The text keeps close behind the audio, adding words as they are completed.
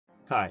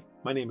Hi,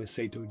 my name is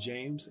Seyto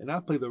James, and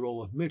I play the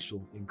role of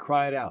Mitchell in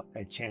Cry It Out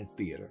at Chance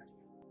Theater.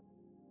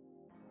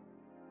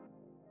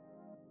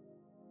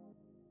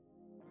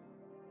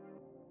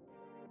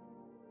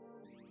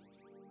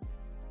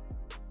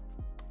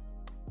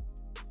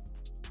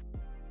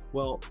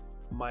 Well,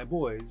 my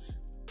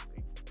boys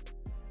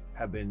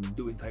have been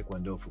doing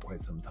Taekwondo for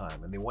quite some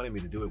time, and they wanted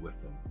me to do it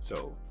with them.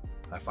 So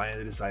I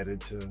finally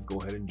decided to go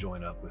ahead and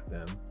join up with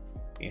them.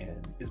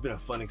 And it's been a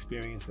fun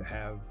experience to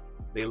have.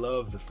 They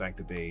love the fact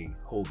that they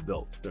hold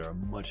belts that are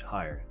much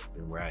higher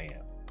than where I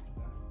am.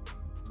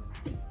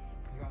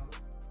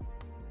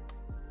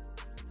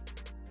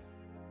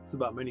 It's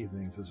about many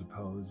things, I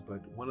suppose, but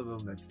one of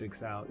them that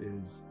sticks out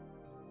is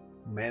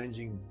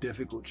managing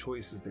difficult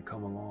choices that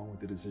come along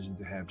with the decision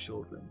to have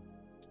children.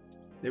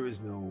 There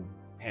is no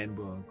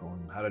handbook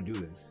on how to do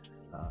this.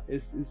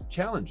 It's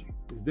challenging,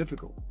 it's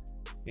difficult.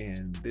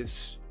 And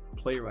this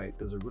playwright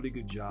does a really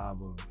good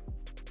job of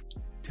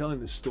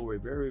telling the story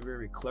very,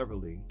 very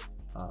cleverly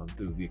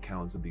through the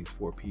accounts of these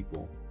four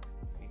people.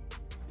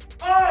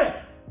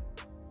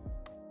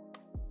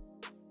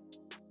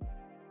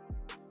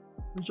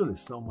 Mitchell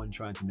is someone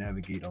trying to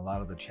navigate a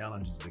lot of the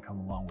challenges that come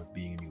along with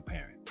being a new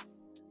parent.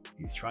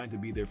 He's trying to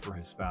be there for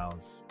his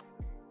spouse,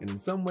 and in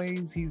some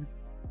ways he's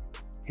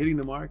hitting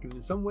the mark, and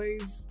in some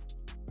ways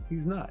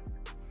he's not.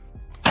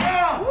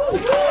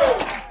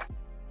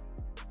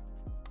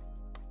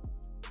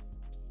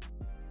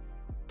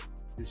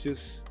 It's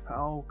just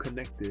how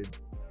connected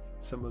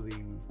some of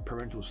the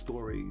parental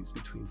stories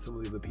between some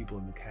of the other people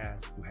in the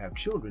cast who have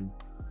children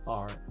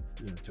are,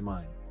 to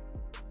mine.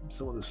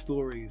 Some of the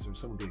stories or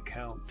some of the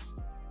accounts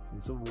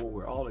and some of what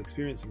we're all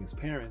experiencing as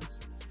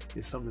parents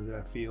is something that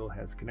I feel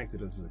has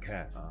connected us as a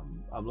cast.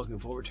 I'm looking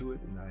forward to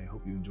it, and I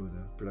hope you enjoy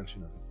the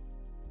production of it.